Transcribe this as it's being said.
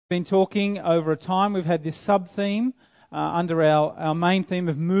Been talking over a time. We've had this sub-theme under our main theme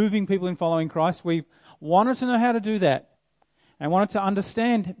of moving people in following Christ. We wanted to know how to do that and wanted to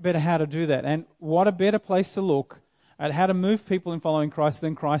understand better how to do that. And what a better place to look at how to move people in following Christ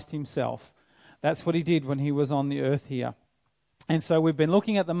than Christ himself. That's what he did when he was on the earth here. And so we've been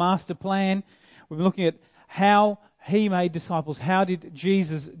looking at the master plan. We've been looking at how he made disciples. How did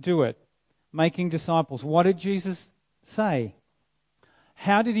Jesus do it? Making disciples. What did Jesus say?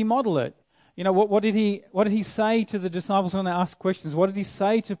 How did he model it? You know, what did he say to the disciples when they asked questions? What did he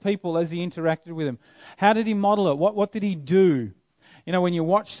say to people as he interacted with them? How did he model it? What did he do? You know, when you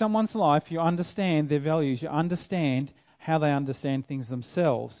watch someone's life, you understand their values. You understand how they understand things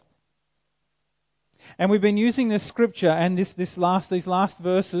themselves. And we've been using this scripture and these last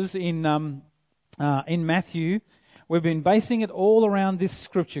verses in Matthew. We've been basing it all around this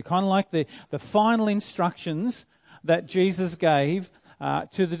scripture, kind of like the final instructions that Jesus gave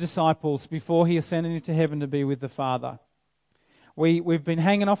to the disciples before he ascended into heaven to be with the Father. We've been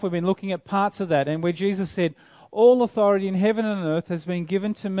hanging off, we've been looking at parts of that, and where Jesus said, all authority in heaven and on earth has been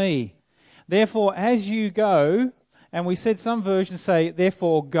given to me. Therefore, as you go, and we said some versions say,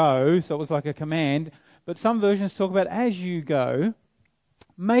 therefore go, so it was like a command, but some versions talk about as you go,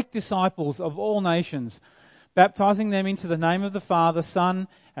 make disciples of all nations, baptizing them into the name of the Father, Son,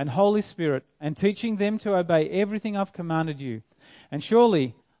 and Holy Spirit, and teaching them to obey everything I've commanded you. And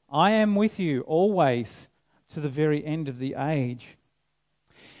surely I am with you always to the very end of the age.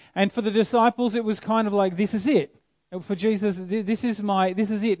 And for the disciples, it was kind of like, this is it. For Jesus, this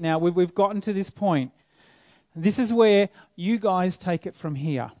is it now. We've gotten to this point. This is where you guys take it from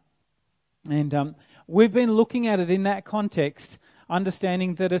here. And we've been looking at it in that context,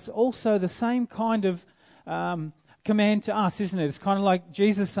 understanding that it's also the same kind of command to us, isn't it? It's kind of like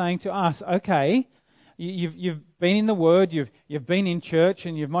Jesus saying to us, okay, you've been in the Word, you've been in church,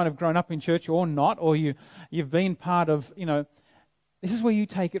 and you might have grown up in church or not, or you've been part of, you know, this is where you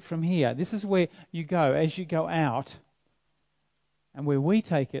take it from here. This is where you go as you go out, and where we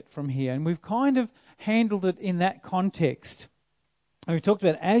take it from here. And we've kind of handled it in that context. And we've talked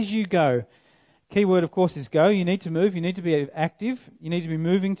about as you go. Key word, of course, is go. You need to move. You need to be active. You need to be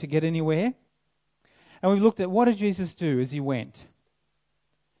moving to get anywhere. And we've looked at what did Jesus do as he went?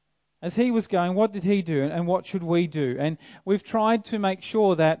 As he was going, what did he do and what should we do? And we've tried to make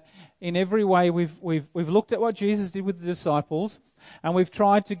sure that in every way we've looked at what Jesus did with the disciples, and we've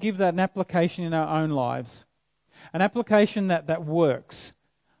tried to give that an application in our own lives. An application that works.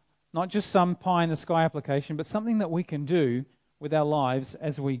 Not just some pie in the sky application, but something that we can do with our lives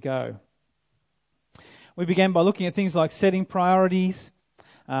as we go. We began by looking at things like setting priorities,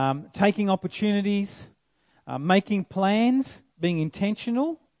 taking opportunities, making plans, being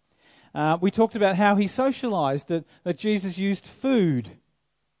intentional. We talked about how he socialized, that Jesus used food,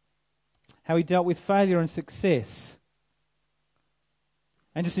 how he dealt with failure and success.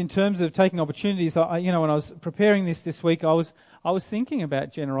 And just in terms of taking opportunities, when I was preparing this week, I was thinking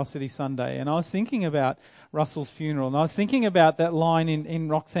about Generosity Sunday, and I was thinking about Russell's funeral, and I was thinking about that line in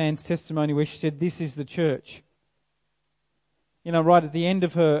Roxanne's testimony where she said, "This is the church." You know, right at the end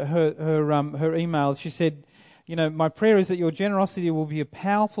of her email, she said, you know, "My prayer is that your generosity will be a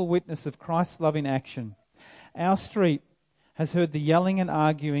powerful witness of Christ's love in action. Our street has heard the yelling and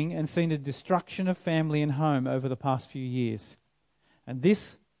arguing and seen the destruction of family and home over the past few years. And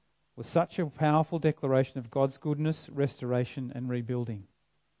this was such a powerful declaration of God's goodness, restoration, and rebuilding."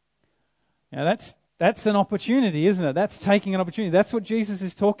 Now that's an opportunity, isn't it? That's taking an opportunity. That's what Jesus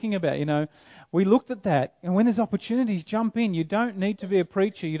is talking about. You know, we looked at that, and when there's opportunities, jump in. You don't need to be a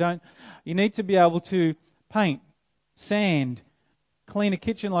preacher. You need to be able to paint, sand, clean a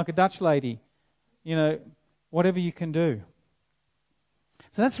kitchen like a Dutch lady. You know, whatever you can do.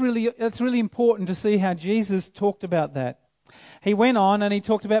 So that's really important to see how Jesus talked about that. He went on and he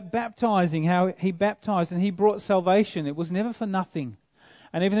talked about baptizing, how he baptized and he brought salvation. It was never for nothing.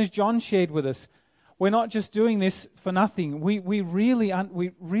 And even as John shared with us, we're not just doing this for nothing. We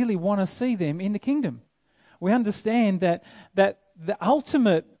really want to see them in the kingdom. We understand that the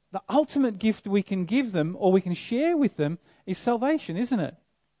ultimate gift we can give them or we can share with them is salvation, isn't it?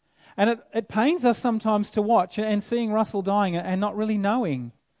 And it pains us sometimes to watch and seeing Russell dying and not really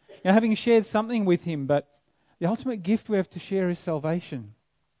knowing, you know, having shared something with him, but the ultimate gift we have to share is salvation.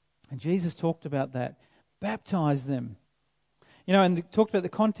 And Jesus talked about that. Baptize them. You know, and talked about the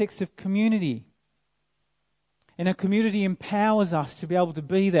context of community. And our community empowers us to be able to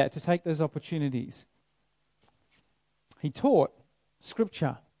be that, to take those opportunities. He taught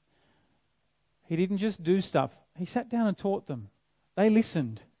Scripture. He didn't just do stuff. He sat down and taught them. They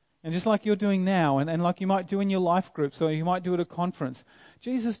listened. And just like you're doing now, and like you might do in your life groups, or you might do at a conference,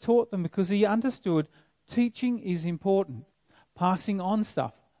 Jesus taught them because he understood teaching is important. Passing on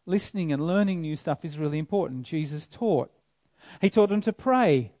stuff, listening and learning new stuff is really important. Jesus taught. He taught them to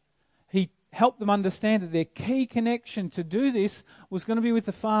pray. He helped them understand that their key connection to do this was going to be with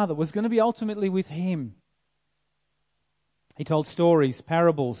the Father, was going to be ultimately with him. He told stories,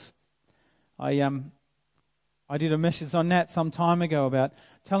 parables. I did a message on that some time ago about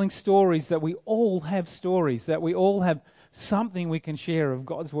telling stories, that we all have stories, that we all have something we can share of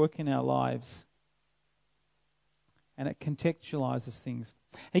God's work in our lives. And it contextualizes things.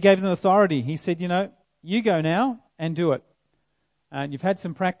 He gave them authority. He said, you go now and do it. And you've had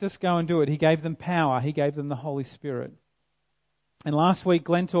some practice, go and do it. He gave them power. He gave them the Holy Spirit. And last week,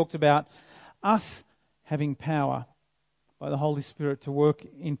 Glenn talked about us having power by the Holy Spirit to work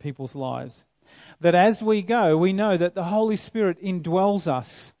in people's lives. That as we go, we know that the Holy Spirit indwells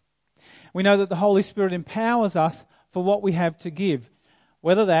us. We know that the Holy Spirit empowers us for what we have to give.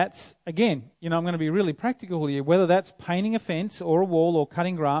 Whether that's, again, I'm going to be really practical here, whether that's painting a fence or a wall or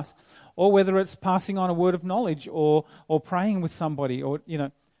cutting grass, or whether it's passing on a word of knowledge or praying with somebody, or,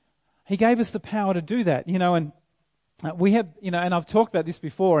 He gave us the power to do that, and we have, and I've talked about this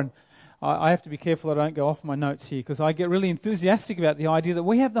before, and I have to be careful I don't go off my notes here, because I get really enthusiastic about the idea that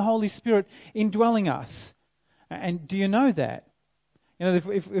we have the Holy Spirit indwelling us. And do you know that?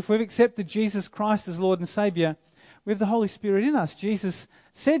 If we've accepted Jesus Christ as Lord and Saviour, we have the Holy Spirit in us. Jesus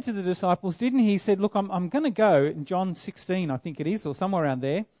said to the disciples, didn't he? He said, look, I'm going to go, in John 16, I think it is, or somewhere around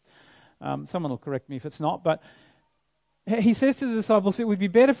there. Someone will correct me if it's not. But he says to the disciples, it would be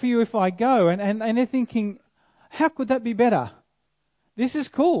better for you if I go. And they're thinking, how could that be better? This is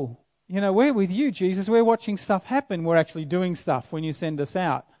cool. We're with you, Jesus. We're watching stuff happen. We're actually doing stuff when you send us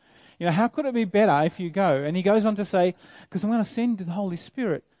out. How could it be better if you go? And he goes on to say, because I'm going to send the Holy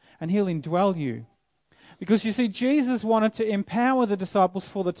Spirit and he'll indwell you. Because you see, Jesus wanted to empower the disciples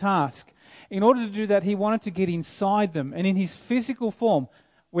for the task. In order to do that, he wanted to get inside them. And in his physical form,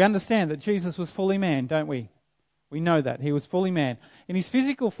 we understand that Jesus was fully man, don't we? We know that. He was fully man. In his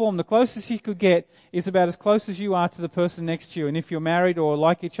physical form, the closest he could get is about as close as you are to the person next to you. And if you're married or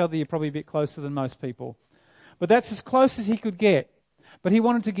like each other, you're probably a bit closer than most people. But that's as close as he could get. But he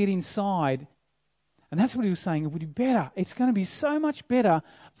wanted to get inside. And that's what he was saying. It would be better. It's going to be so much better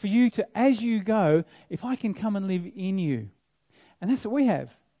for you to, as you go, if I can come and live in you. And that's what we have.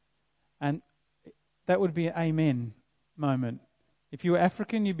 And that would be an amen moment. If you were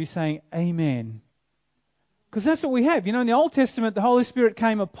African, you'd be saying amen. Because that's what we have. In the Old Testament, the Holy Spirit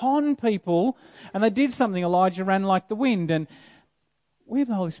came upon people and they did something. Elijah ran like the wind. And we have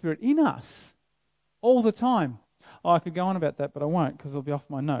the Holy Spirit in us all the time. I could go on about that, but I won't because I'll be off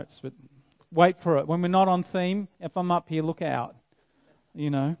my notes. But wait for it. When we're not on theme, if I'm up here, look out.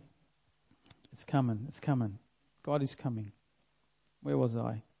 It's coming. It's coming. God is coming. Where was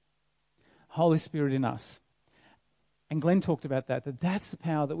I? Holy Spirit in us. And Glenn talked about that's the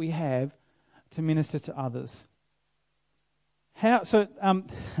power that we have to minister to others. So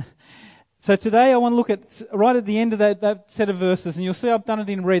today I want to look at, right at the end of that set of verses, and you'll see I've done it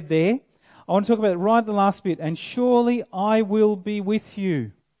in red there. I want to talk about it right at the last bit. And surely I will be with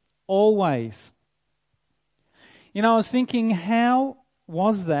you always. I was thinking, how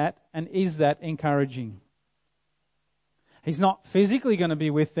was that and is that encouraging? He's not physically going to be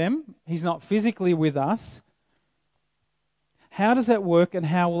with them. He's not physically with us. How does that work and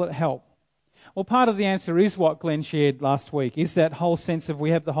how will it help? Well, part of the answer is what Glenn shared last week, is that whole sense of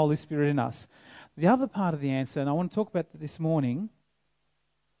we have the Holy Spirit in us. The other part of the answer, and I want to talk about that this morning,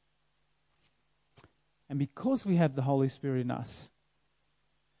 and because we have the Holy Spirit in us,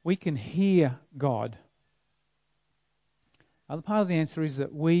 we can hear God. The other part of the answer is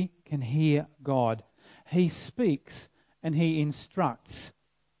that we can hear God. He speaks and He instructs.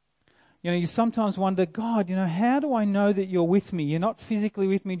 You sometimes wonder, God, how do I know that you're with me? You're not physically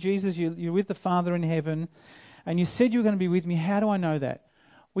with me, Jesus. You're with the Father in heaven. And you said you were going to be with me. How do I know that?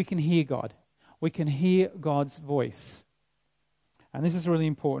 We can hear God. We can hear God's voice. And this is really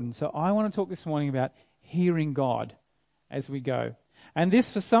important. So I want to talk this morning about hearing God as we go. And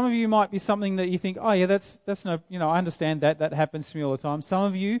this, for some of you, might be something that you think, oh yeah, that's no, I understand that. That happens to me all the time. Some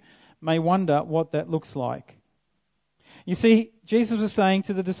of you may wonder what that looks like. You see, Jesus was saying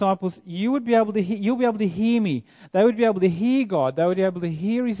to the disciples, you'll be able to hear me. They would be able to hear God. They would be able to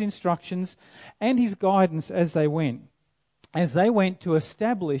hear His instructions and His guidance as they went to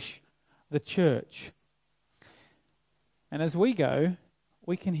establish the church. And as we go,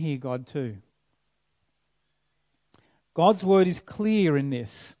 we can hear God too. God's word is clear in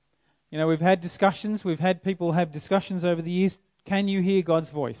this. We've had discussions. We've had people have discussions over the years. Can you hear God's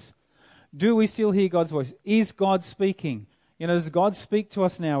voice? Do we still hear God's voice? Is God speaking? Does God speak to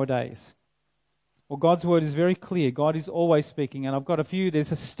us nowadays? Well, God's word is very clear. God is always speaking. And I've got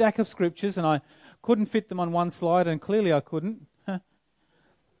there's a stack of scriptures, and I couldn't fit them on one slide, and clearly I couldn't.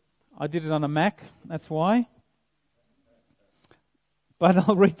 I did it on a Mac, that's why. But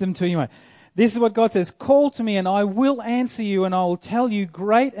I'll read them to you anyway. This is what God says: "Call to me and I will answer you, and I will tell you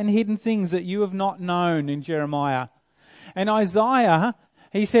great and hidden things that you have not known," in Jeremiah. And Isaiah,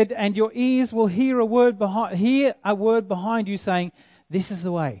 he said, "And your ears will hear a word behind you saying, this is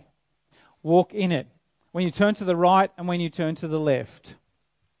the way. Walk in it. When you turn to the right and when you turn to the left."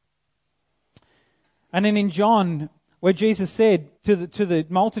 And then in John, where Jesus said to the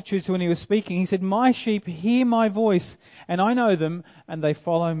multitudes when he was speaking, he said, "My sheep hear my voice, and I know them, and they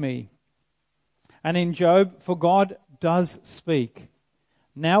follow me." And in Job, "For God does speak,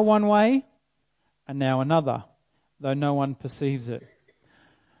 now one way, and now another, though no one perceives it."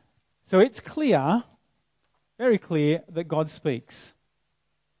 So it's clear, very clear, that God speaks,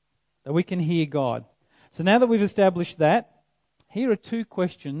 that we can hear God. So now that we've established that, here are two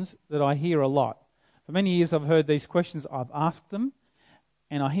questions that I hear a lot. For many years I've heard these questions, I've asked them,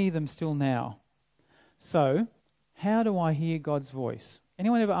 and I hear them still now. So, how do I hear God's voice?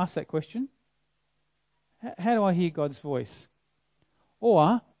 Anyone ever asked that question? How do I hear God's voice?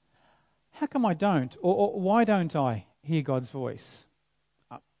 Or, how come I don't? Or why don't I hear God's voice?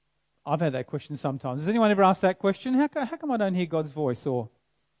 I've had that question sometimes. Has anyone ever asked that question? How come I don't hear God's voice? Or,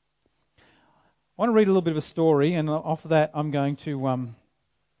 I want to read a little bit of a story, and off of that I'm going to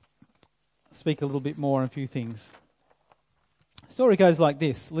speak a little bit more on a few things. The story goes like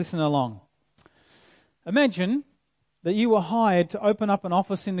this. Listen along. Imagine that you were hired to open up an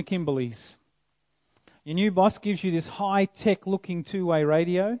office in the Kimberleys. Your new boss gives you this high-tech looking two-way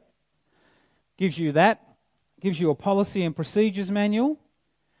radio, gives you a policy and procedures manual,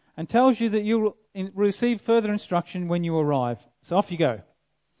 and tells you that you'll receive further instruction when you arrive. So off you go.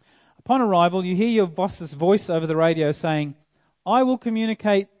 Upon arrival, you hear your boss's voice over the radio saying, "I will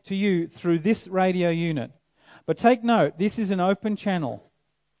communicate to you through this radio unit. But take note, this is an open channel.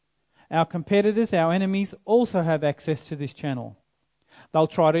 Our competitors, our enemies, also have access to this channel. They'll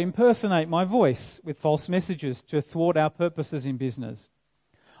try to impersonate my voice with false messages to thwart our purposes in business."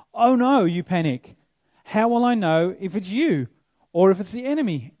 "Oh no," you panic. "How will I know if it's you or if it's the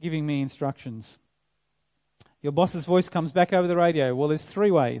enemy giving me instructions?" Your boss's voice comes back over the radio. Well, there's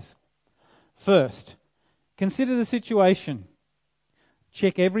three ways. First, consider the situation.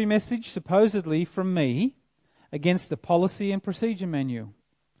 Check every message supposedly from me against the policy and procedure manual.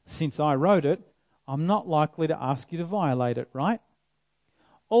 Since I wrote it, I'm not likely to ask you to violate it, right?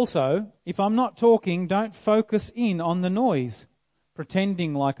 Also, if I'm not talking, don't focus in on the noise,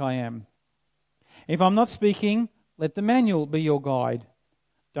 pretending like I am. If I'm not speaking, let the manual be your guide.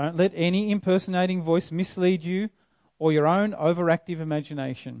 Don't let any impersonating voice mislead you or your own overactive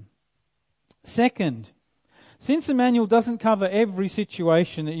imagination. Second, since the manual doesn't cover every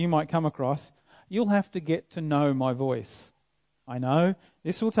situation that you might come across, you'll have to get to know my voice. I know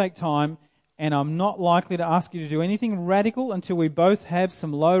this will take time, and I'm not likely to ask you to do anything radical until we both have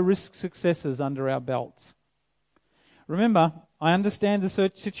some low-risk successes under our belts. Remember, I understand the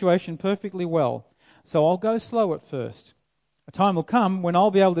situation perfectly well, so I'll go slow at first. A time will come when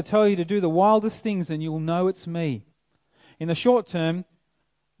I'll be able to tell you to do the wildest things, and you'll know it's me. In the short term,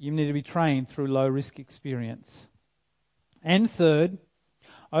 you need to be trained through low-risk experience. And third,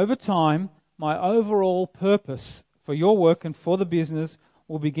 over time, my overall purpose for your work and for the business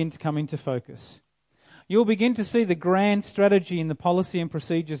will begin to come into focus. You'll begin to see the grand strategy in the policy and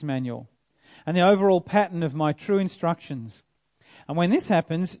procedures manual and the overall pattern of my true instructions. And when this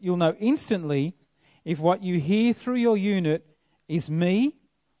happens, you'll know instantly if what you hear through your unit is me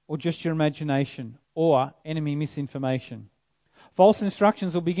or just your imagination or enemy misinformation. False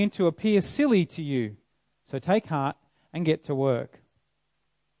instructions will begin to appear silly to you. So take heart and get to work.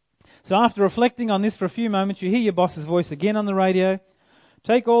 So after reflecting on this for a few moments, you hear your boss's voice again on the radio.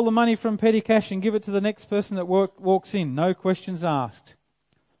 Take all the money from petty cash and give it to the next person that walks in. No questions asked.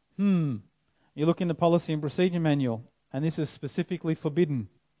 You look in the policy and procedure manual, and this is specifically forbidden.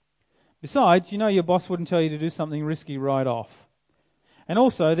 Besides, you know your boss wouldn't tell you to do something risky right off. And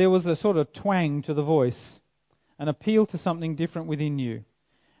also, there was a sort of twang to the voice, an appeal to something different within you.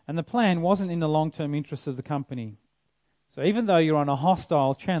 And the plan wasn't in the long-term interest of the company. So even though you're on a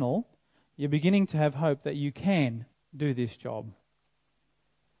hostile channel, you're beginning to have hope that you can do this job.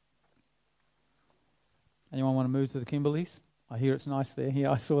 Anyone want to move to the Kimberleys? I hear it's nice there.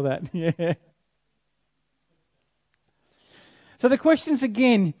 Yeah, I saw that. Yeah. So the questions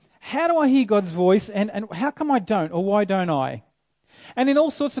again, how do I hear God's voice and how come I don't, or why don't I? And in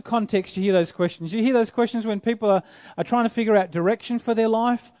all sorts of contexts, you hear those questions. You hear those questions when people are trying to figure out direction for their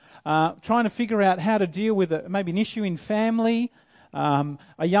life, trying to figure out how to deal with maybe an issue in family,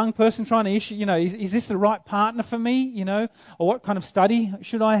 a young person trying to issue, is this the right partner for me, or what kind of study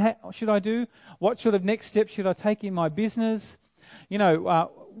should I do? What sort of next steps should I take in my business?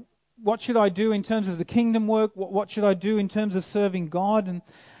 What should I do in terms of the kingdom work? What should I do in terms of serving God? And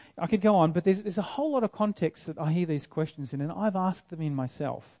I could go on, but there's a whole lot of context that I hear these questions in, and I've asked them in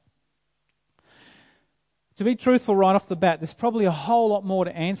myself. To be truthful right off the bat, there's probably a whole lot more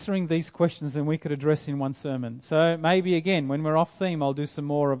to answering these questions than we could address in one sermon. So maybe again, when we're off theme, I'll do some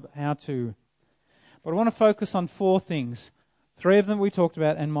more of how to. But I want to focus on 4 things. 3 of them we talked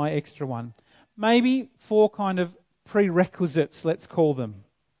about and my extra one. Maybe 4 kind of prerequisites, let's call them.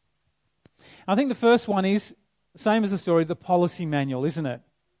 I think the first one is, same as the story, the policy manual, isn't it?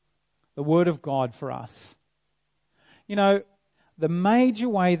 The Word of God for us. The major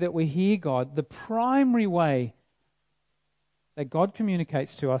way that we hear God, the primary way that God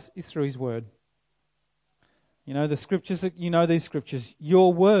communicates to us is through His Word. The Scriptures, these Scriptures.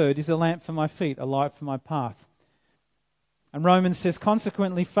 Your Word is a lamp for my feet, a light for my path. And Romans says,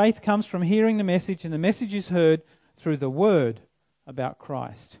 consequently, faith comes from hearing the message, and the message is heard through the Word about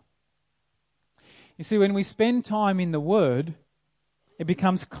Christ. You see, when we spend time in the Word, it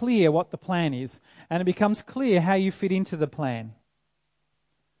becomes clear what the plan is, and it becomes clear how you fit into the plan.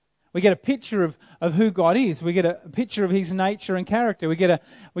 We get a picture of who God is. We get a picture of His nature and character. We get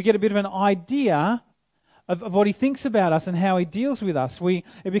a bit of an idea of what He thinks about us and how He deals with us.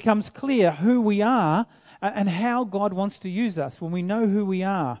 It becomes clear who we are and how God wants to use us when we know who we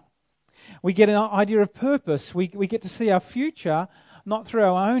are. We get an idea of purpose. We get to see our future not through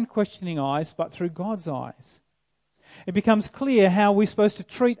our own questioning eyes, but through God's eyes. It becomes clear how we're supposed to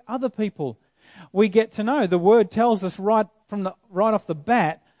treat other people. We get to know, the Word tells us right off the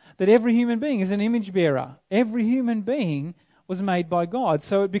bat, that every human being is an image bearer. Every human being was made by God.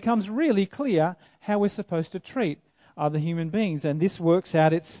 So it becomes really clear how we're supposed to treat other human beings. And this works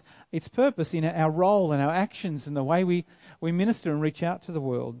out its purpose in our role and our actions and the way we minister and reach out to the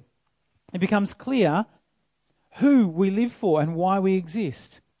world. It becomes clear who we live for and why we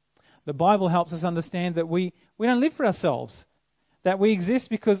exist. The Bible helps us understand that we don't live for ourselves, that we exist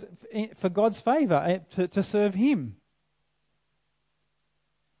because for God's favour, to serve Him.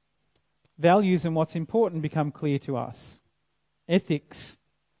 Values and what's important become clear to us. Ethics,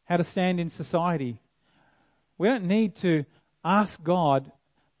 how to stand in society. We don't need to ask God,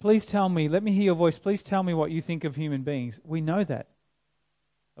 please tell me, let me hear your voice, please tell me what you think of human beings. We know that.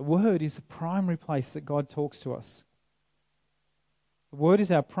 The Word is the primary place that God talks to us. The Word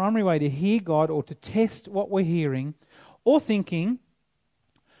is our primary way to hear God or to test what we're hearing or thinking,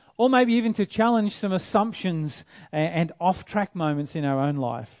 or maybe even to challenge some assumptions and off-track moments in our own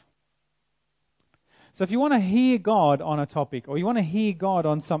life. So if you want to hear God on a topic, or you want to hear God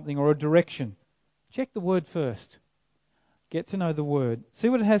on something or a direction, check the Word first. Get to know the Word. See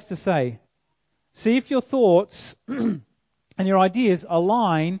what it has to say. See if your thoughts and your ideas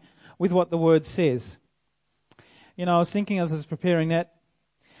align with what the Word says. I was thinking as I was preparing that,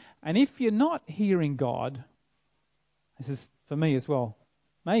 and if you're not hearing God, this is for me as well,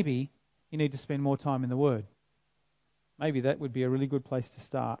 maybe you need to spend more time in the Word. Maybe that would be a really good place to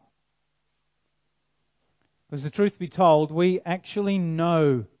start. Because the truth be told, we actually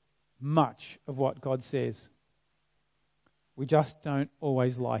know much of what God says. We just don't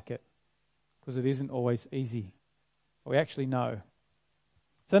always like it, because it isn't always easy. But we actually know.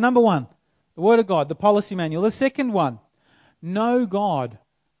 So number 1, the Word of God, the policy manual. The second one, know God.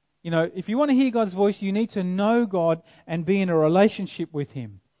 If you want to hear God's voice, you need to know God and be in a relationship with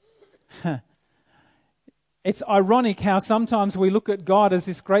Him. It's ironic how sometimes we look at God as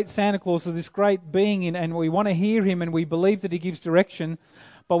this great Santa Claus or this great being, and we want to hear Him and we believe that He gives direction,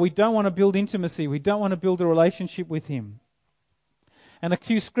 but we don't want to build intimacy. We don't want to build a relationship with Him. And a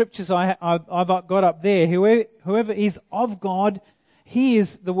few scriptures I've got up there. Whoever is of God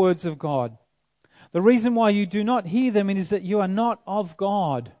hears the words of God. The reason why you do not hear them is that you are not of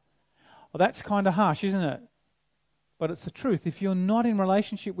God. Well, that's kind of harsh, isn't it? But it's the truth. If you're not in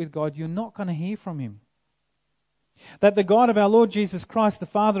relationship with God, you're not going to hear from Him. That the God of our Lord Jesus Christ, the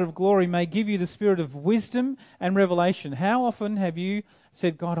Father of glory, may give you the spirit of wisdom and revelation. How often have you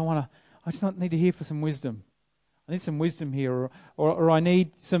said, God, I just need to hear for some wisdom. I need some wisdom here, or I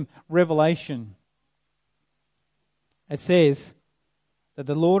need some revelation. It says that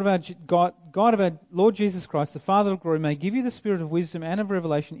the Lord of our God of our Lord Jesus Christ, the Father of glory, may give you the spirit of wisdom and of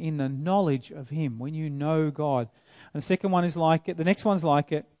revelation in the knowledge of Him, when you know God. And the second one is like it. The next one's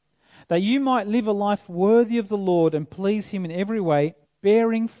like it. that you might live a life worthy of the Lord and please Him in every way,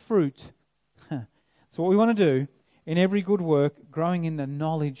 bearing fruit. That's what we want to do in every good work, growing in the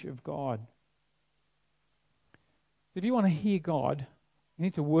knowledge of God. So if you want to hear God, you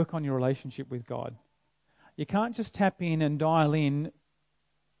need to work on your relationship with God. You can't just tap in and dial in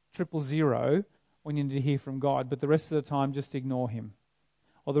 000 when you need to hear from God, but the rest of the time just ignore Him.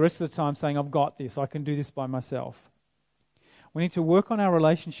 Or the rest of the time saying, I've got this, I can do this by myself. We need to work on our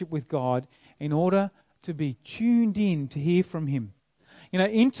relationship with God in order to be tuned in to hear from Him. You know,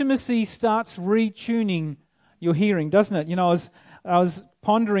 intimacy starts retuning your hearing, doesn't it? You know, I was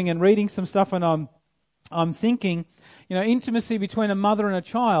pondering and reading some stuff, and I'm thinking, you know, intimacy between a mother and a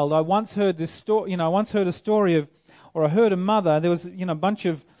child. I once heard this story. You know, I heard a mother. There was, you know, a bunch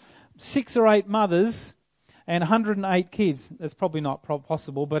of 6 or 8 mothers and 108 kids. That's probably not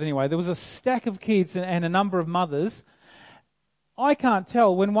possible, but anyway, there was a stack of kids and a number of mothers. I can't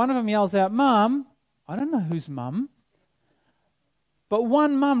tell when one of them yells out, "Mum," I don't know who's mum, but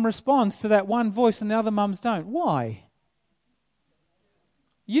one mum responds to that one voice and the other mums don't. Why?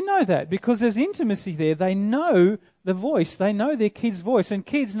 You know that because there's intimacy there. They know the voice. They know their kid's voice, and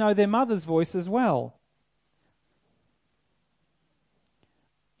kids know their mother's voice as well.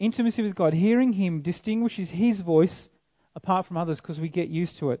 Intimacy with God, hearing Him distinguishes His voice apart from others because we get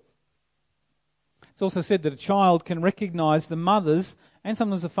used to it. It's also said that a child can recognize the mother's and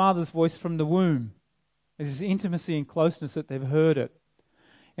sometimes the father's voice from the womb. There's this intimacy and closeness that they've heard it.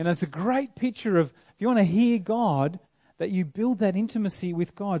 And it's a great picture of, if you want to hear God, that you build that intimacy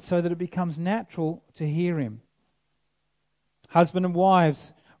with God so that it becomes natural to hear Him. Husband and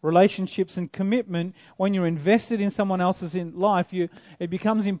wives, relationships and commitment, when you're invested in someone else's life, it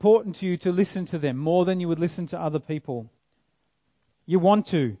becomes important to you to listen to them more than you would listen to other people. You want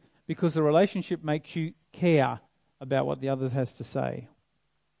to, because the relationship makes you care about what the other has to say.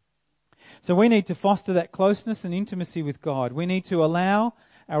 So we need to foster that closeness and intimacy with God. We need to allow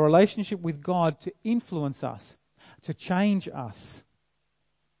our relationship with God to influence us, to change us.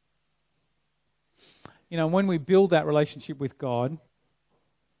 You know, when we build that relationship with God,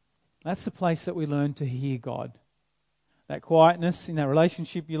 that's the place that we learn to hear God. That quietness in that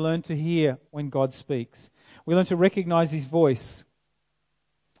relationship, you learn to hear when God speaks. We learn to recognize His voice.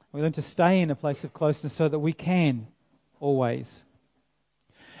 We learn to stay in a place of closeness so that we can always.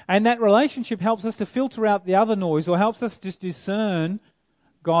 And that relationship helps us to filter out the other noise, or helps us to discern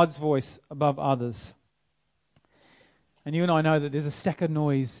God's voice above others. And you and I know that there's a stack of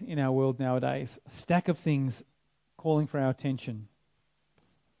noise in our world nowadays, a stack of things calling for our attention.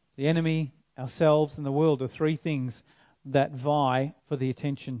 The enemy, ourselves, and the world are 3 things that vie for the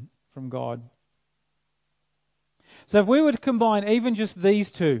attention from God. So if we were to combine even just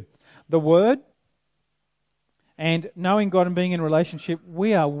these 2, the Word and knowing God and being in relationship,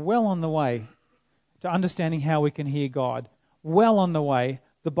 we are well on the way to understanding how we can hear God. Well on the way,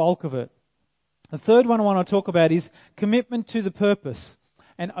 the bulk of it. The third one I want to talk about is commitment to the purpose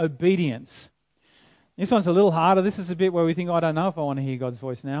and obedience. This one's a little harder. This is a bit where we think, I don't know if I want to hear God's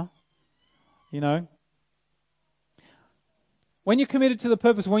voice now. You know? When you're committed to the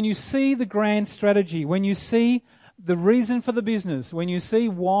purpose, when you see the grand strategy, when you see the reason for the business, when you see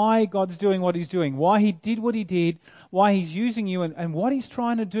why God's doing what He's doing, why He did what He did, why He's using you and what He's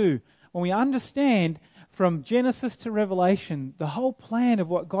trying to do, when we understand from Genesis to Revelation the whole plan of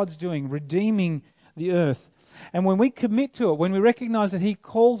what God's doing, redeeming the earth, and when we commit to it, when we recognize that He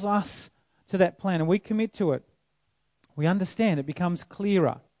calls us to that plan and we commit to it, we understand, it becomes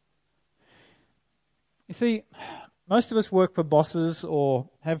clearer. You see, most of us work for bosses or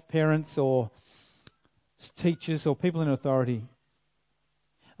have parents or teachers or people in authority.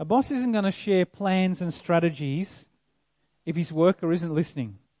 A boss isn't going to share plans and strategies if his worker isn't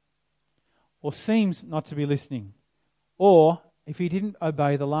listening, or seems not to be listening, or if he didn't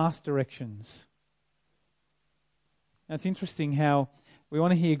obey the last directions. Now, it's interesting how we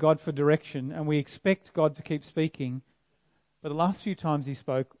want to hear God for direction and we expect God to keep speaking, but the last few times He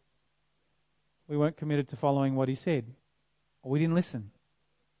spoke, we weren't committed to following what He said, or we didn't listen.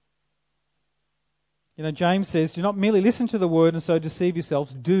 You know, James says, do not merely listen to the word and so deceive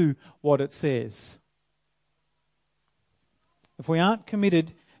yourselves, do what it says. If we aren't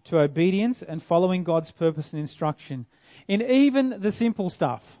committed to obedience and following God's purpose and instruction in even the simple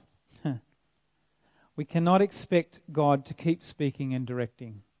stuff, we cannot expect God to keep speaking and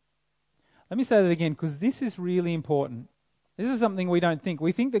directing. Let me say that again, because this is really important. This is something we don't think.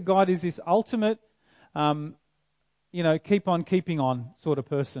 We think that God is this ultimate, keep on keeping on sort of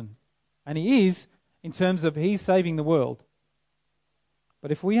person. And He is, in terms of He's saving the world.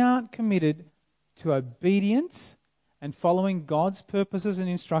 But if we aren't committed to obedience and following God's purposes and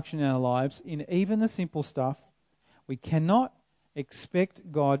instruction in our lives, in even the simple stuff, we cannot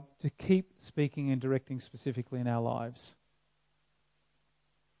expect God to keep speaking and directing specifically in our lives.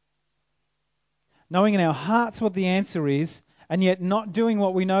 Knowing in our hearts what the answer is, and yet not doing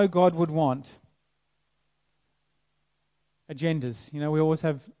what we know God would want. Agendas. We always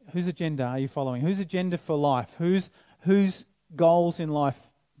have, whose agenda are you following? Whose agenda for life? Whose goals in life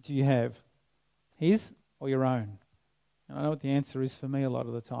do you have? His or your own? And I know what the answer is for me a lot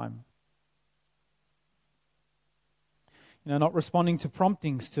of the time. Not responding to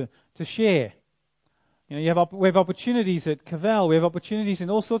promptings to share. We have opportunities at Cavell, we have opportunities in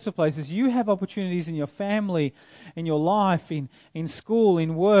all sorts of places. You have opportunities in your family, in your life, in school,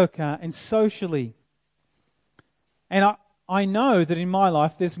 in work, and socially. And I know that in my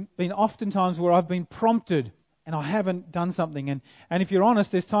life there's been often times where I've been prompted and I haven't done something. And if you're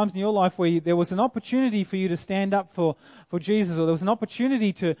honest, there's times in your life where there was an opportunity for you to stand up for Jesus, or there was an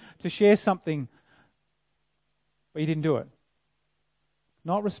opportunity to share something, but you didn't do it.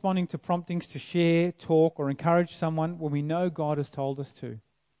 Not responding to promptings to share, talk, or encourage someone when we know God has told us to.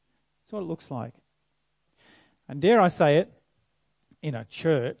 That's what it looks like. And dare I say it, in a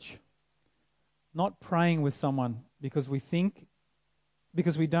church, not praying with someone because we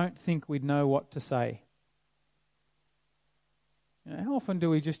don't think we'd know what to say. How often do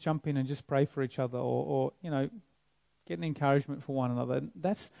we just jump in and just pray for each other, or get an encouragement for one another?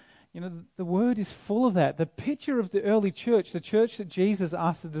 That's the Word is full of that. The picture of the early church, the church that Jesus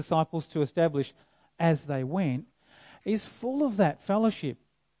asked the disciples to establish as they went, is full of that fellowship.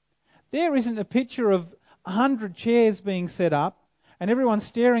 There isn't a picture of 100 chairs being set up and everyone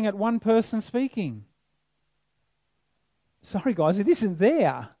staring at one person speaking. Sorry guys, it isn't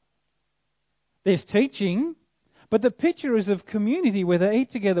there. There's teaching, but the picture is of community where they eat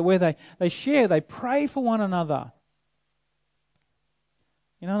together, where they share, they pray for one another.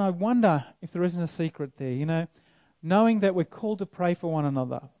 And I wonder if there isn't a secret there, knowing that we're called to pray for one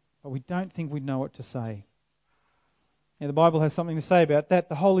another, but we don't think we know what to say. The Bible has something to say about that.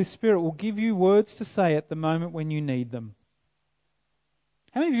 The Holy Spirit will give you words to say at the moment when you need them.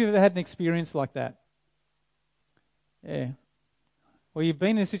 How many of you have ever had an experience like that? Yeah. Well, you've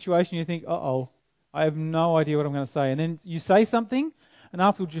been in a situation you think, I have no idea what I'm going to say. And then you say something, and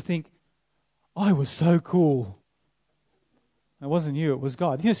afterwards you think, I was so cool. It wasn't you, it was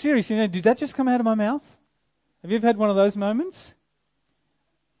God. Seriously, did that just come out of my mouth? Have you ever had one of those moments?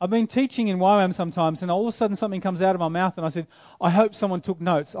 I've been teaching in YWAM sometimes, and all of a sudden something comes out of my mouth, and I said, I hope someone took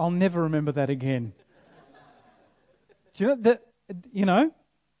notes. I'll never remember that again. Do you know that?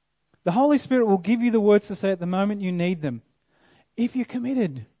 The Holy Spirit will give you the words to say at the moment you need them, if you're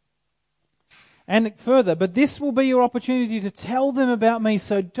committed. And further, but this will be your opportunity to tell them about me,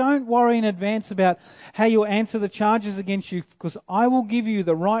 so don't worry in advance about how you'll answer the charges against you, because I will give you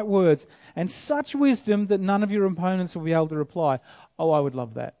the right words and such wisdom that none of your opponents will be able to reply. Oh, I would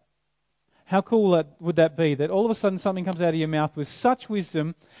love that. How cool would that be, that all of a sudden something comes out of your mouth with such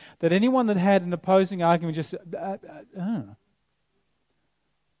wisdom that anyone that had an opposing argument just...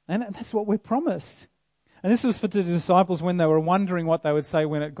 And that's what we're promised. And this was for the disciples when they were wondering what they would say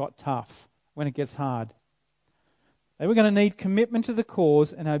when it got tough, when it gets hard. They were going to need commitment to the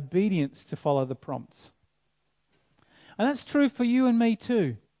cause and obedience to follow the prompts. And that's true for you and me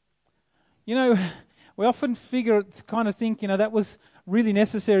too. We often think, that was really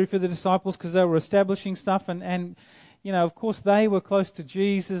necessary for the disciples because they were establishing stuff and of course they were close to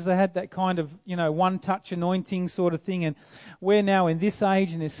Jesus. They had that kind of, one-touch anointing sort of thing. And we're now in this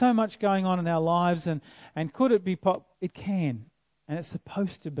age and there's so much going on in our lives. And could it be It can. And it's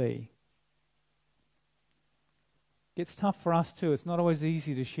supposed to be. It's tough for us too. It's not always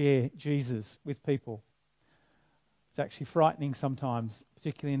easy to share Jesus with people. It's actually frightening sometimes,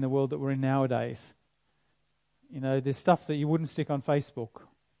 particularly in the world that we're in nowadays. There's stuff that you wouldn't stick on Facebook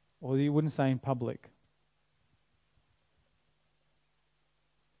or that you wouldn't say in public.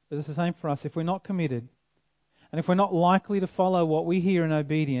 But it's the same for us. If we're not committed and if we're not likely to follow what we hear in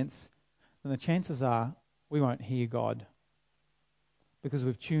obedience, then the chances are we won't hear God because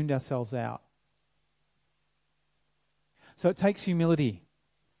we've tuned ourselves out. So it takes humility.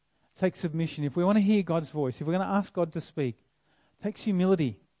 It takes submission. If we want to hear God's voice, if we're going to ask God to speak, it takes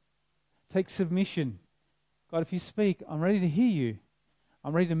humility. It takes submission. God, if you speak, I'm ready to hear you.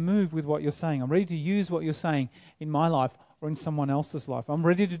 I'm ready to move with what you're saying. I'm ready to use what you're saying in my life or in someone else's life. I'm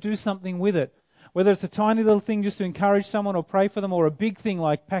ready to do something with it. Whether it's a tiny little thing just to encourage someone or pray for them, or a big thing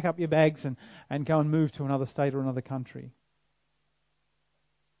like pack up your bags and go and move to another state or another country.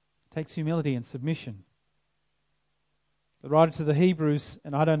 It takes humility and submission. The writer to the Hebrews,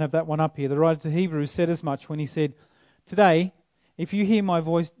 and I don't have that one up here, the writer to Hebrews said as much when he said, Today, if you hear my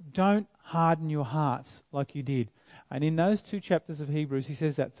voice, don't harden your hearts like you did. And in those 2 chapters of Hebrews, he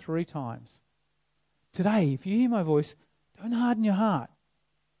says that 3 times. Today, if you hear my voice, don't harden your heart.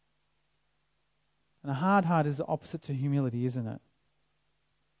 And a hard heart is the opposite to humility, isn't it?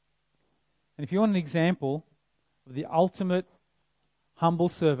 And if you want an example of the ultimate humble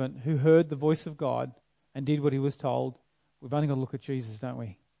servant who heard the voice of God and did what he was told, we've only got to look at Jesus, don't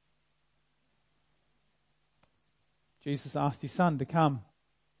we? Jesus asked his son to come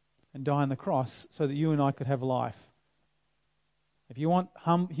and die on the cross so that you and I could have life. If you want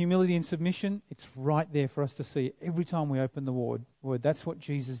humility and submission, it's right there for us to see every time we open the word. That's what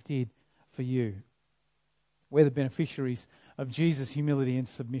Jesus did for you. We're the beneficiaries of Jesus' humility and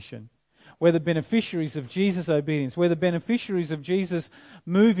submission. We're the beneficiaries of Jesus' obedience. We're the beneficiaries of Jesus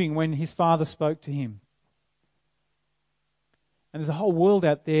moving when his Father spoke to him. And there's a whole world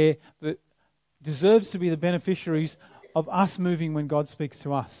out there that deserves to be the beneficiaries of us moving when God speaks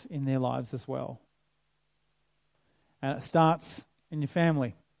to us in their lives as well. And it starts in your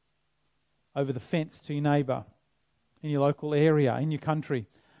family, over the fence to your neighbour, in your local area, in your country,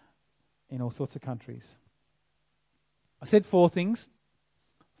 in all sorts of countries. I said 4 things.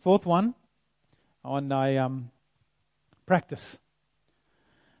 4th one, on practice.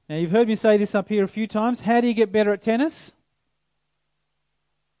 Now you've heard me say this up here a few times. How do you get better at tennis?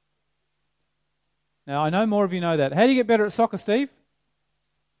 Now I know more of you know that. How do you get better at soccer, Steve?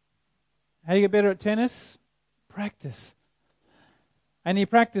 How do you get better at tennis? Practice. And you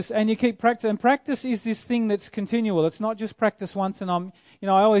practice and you keep practicing. And practice is this thing that's continual. It's not just practice once and I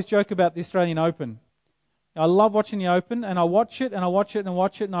always joke about the Australian Open. I love watching the Open, and I watch it, and I watch it, and I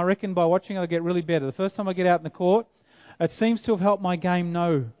watch it, and I reckon by watching it I get really better. The first time I get out in the court, it seems to have helped my game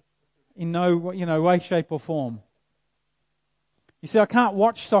in no way, shape or form. You see, I can't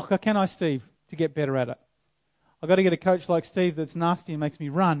watch soccer, can I, Steve, to get better at it? I've got to get a coach like Steve that's nasty and makes me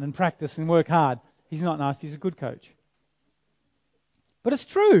run and practice and work hard. He's not nasty, he's a good coach. But it's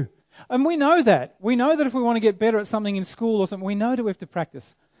true, and we know that. We know that if we want to get better at something in school or something, we know that we have to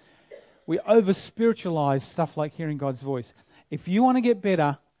practice. We over-spiritualize stuff like hearing God's voice. If you want to get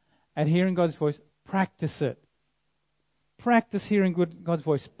better at hearing God's voice, practice it. Practice hearing God's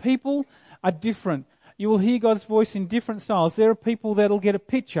voice. People are different. You will hear God's voice in different styles. There are people that'll get a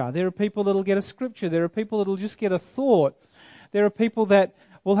picture. There are people that'll get a scripture. There are people that'll just get a thought. There are people that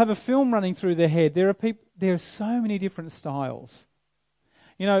will have a film running through their head. There are so many different styles.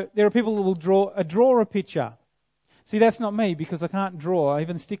 There are people that will draw a picture. See, that's not me because I can't draw.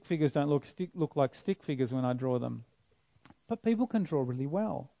 Even stick figures don't look like stick figures when I draw them. But people can draw really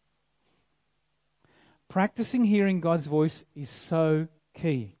well. Practicing hearing God's voice is so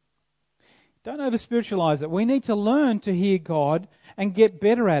key. Don't over-spiritualize it. We need to learn to hear God and get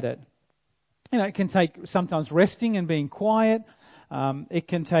better at it. It can take sometimes resting and being quiet. It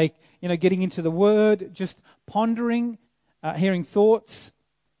can take, getting into the Word, just pondering, hearing thoughts,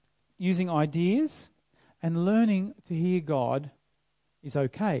 using ideas. And learning to hear God is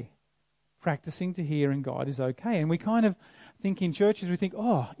okay. Practicing to hearing God is okay. And we kind of think in churches, we think,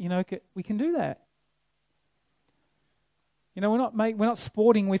 we can do that. We're not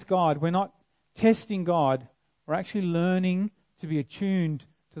sporting with God. We're not testing God. We're actually learning to be attuned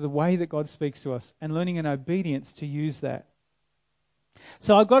to the way that God speaks to us and learning in obedience to use that.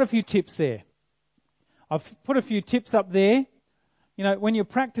 So I've got a few tips there. I've put a few tips up there. When you're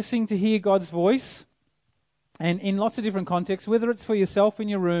practicing to hear God's voice, and in lots of different contexts, whether it's for yourself in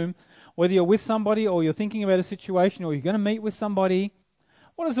your room, whether you're with somebody or you're thinking about a situation or you're going to meet with somebody,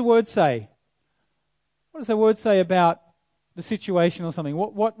 what does the Word say? What does the Word say about the situation or something?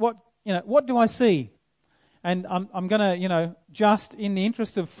 What do I see? And I'm going to, just in the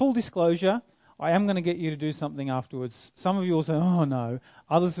interest of full disclosure, I am going to get you to do something afterwards. Some of you will say, oh no.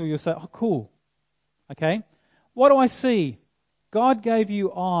 Others of you will say, oh cool. Okay? What do I see? God gave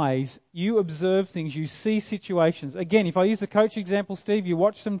you eyes, you observe things, you see situations. Again, if I use the coach example, Steve, you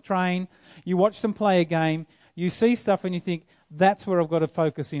watch them train, you watch them play a game, you see stuff and you think, that's where I've got to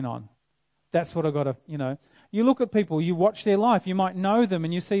focus in on. That's what I've got to, You look at people, you watch their life, you might know them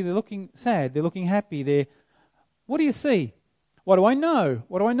and you see they're looking sad, they're looking happy, what do you see? What do I know?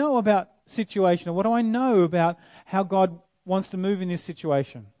 What do I know about situation? Or what do I know about how God wants to move in this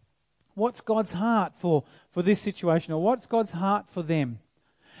situation? What's God's heart for this situation? Or what's God's heart for them?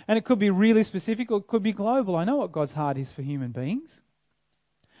 And it could be really specific or it could be global. I know what God's heart is for human beings.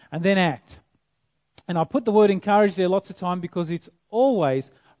 And then act. And I put the word encourage there lots of time because it's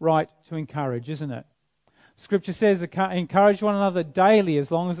always right to encourage, isn't it? Scripture says encourage one another daily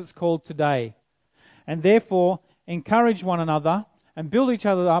as long as it's called today. And therefore, encourage one another and build each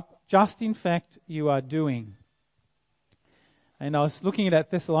other up just in fact you are doing. And I was looking at that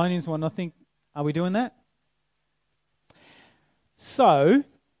Thessalonians one, and I think, are we doing that? So,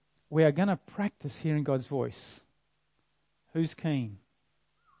 we are going to practice hearing God's voice. Who's keen?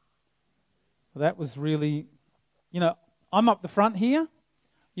 Well, that was really, I'm up the front here.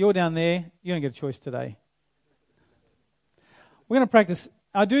 You're down there. You don't get a choice today. We're going to practice.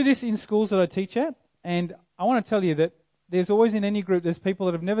 I do this in schools that I teach at, and I want to tell you that there's always in any group, there's people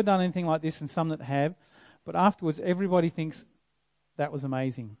that have never done anything like this and some that have, but afterwards everybody thinks that was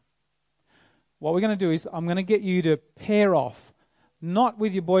amazing. What we're going to do is I'm going to get you to pair off, not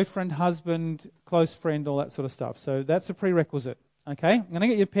with your boyfriend, husband, close friend, all that sort of stuff. So that's a prerequisite, okay? I'm going to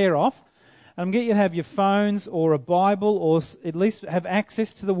get you to pair off. I'm going to get you to have your phones or a Bible or at least have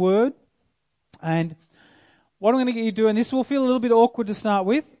access to the Word. And what I'm going to get you to do, and this will feel a little bit awkward to start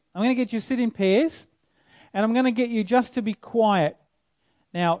with, I'm going to get you to sit in pairs, and I'm going to get you just to be quiet.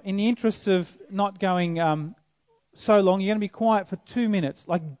 Now, in the interest of not going so long, you're going to be quiet for 2 minutes,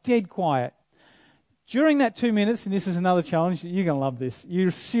 like dead quiet. During that 2 minutes, and this is another challenge, you're going to love this.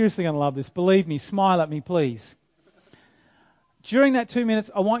 You're seriously going to love this. Believe me, smile at me, please. During that 2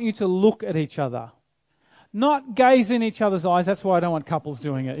 minutes, I want you to look at each other. Not gaze in each other's eyes. That's why I don't want couples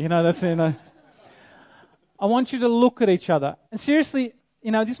doing it. I want you to look at each other. And seriously,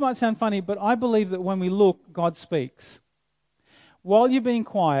 this might sound funny, but I believe that when we look, God speaks. While you're being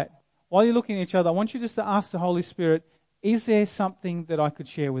quiet, while you're looking at each other, I want you just to ask the Holy Spirit, is there something that I could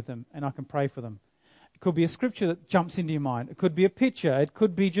share with them and I can pray for them? It could be a scripture that jumps into your mind. It could be a picture. It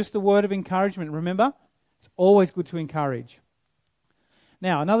could be just a word of encouragement. Remember, it's always good to encourage.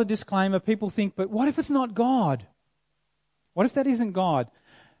 Now, another disclaimer, people think, but what if it's not God? What if that isn't God?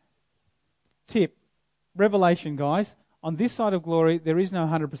 Tip, revelation, guys. On this side of glory, there is no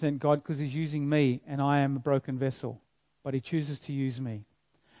 100% God because He's using me and I am a broken vessel. But He chooses to use me.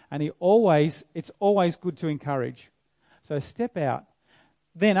 And it's always good to encourage. So step out.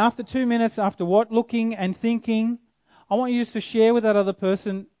 Then after 2 minutes, after looking and thinking, I want you just to share with that other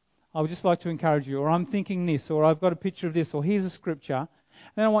person, I would just like to encourage you, or I'm thinking this, or I've got a picture of this, or here's a scripture.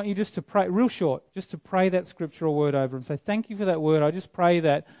 Then I want you just to pray, real short, just to pray that scriptural word over and say, thank you for that word. I just pray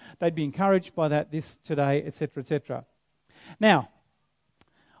that they'd be encouraged by that this today, etc., etc. Now,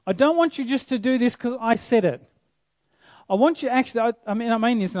 I don't want you just to do this because I said it. I want you actually, I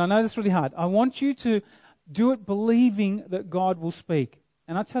mean this, and I know this is really hard. I want you to do it believing that God will speak.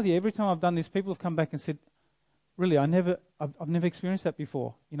 And I tell you, every time I've done this, people have come back and said, really, I've never experienced that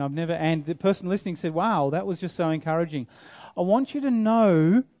before. And the person listening said, wow, that was just so encouraging. I want you to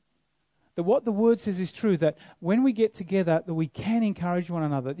know that what the Word says is true, that when we get together, that we can encourage one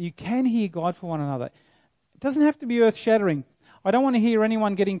another, that you can hear God for one another. It doesn't have to be earth-shattering. I don't want to hear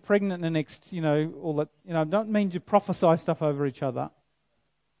anyone getting pregnant in the next, all that. I don't mean to prophesy stuff over each other.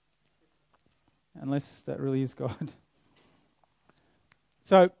 Unless that really is God.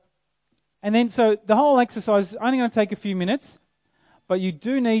 So the whole exercise is only going to take a few minutes, but you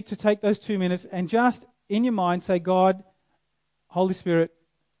do need to take those 2 minutes and just in your mind say, God, Holy Spirit,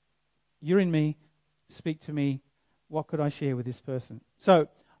 you're in me, speak to me. What could I share with this person? So I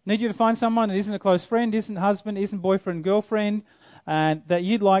need you to find someone that isn't a close friend, isn't husband, isn't boyfriend, girlfriend, and that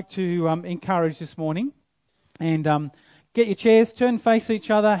you'd like to encourage this morning. And get your chairs, turn face each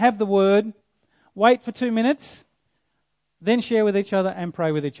other, have the word, wait for 2 minutes, then share with each other and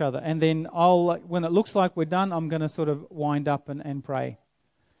pray with each other. And then when it looks like we're done, I'm going to sort of wind up and pray.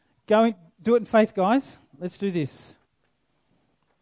 Go do it in faith, guys. Let's do this.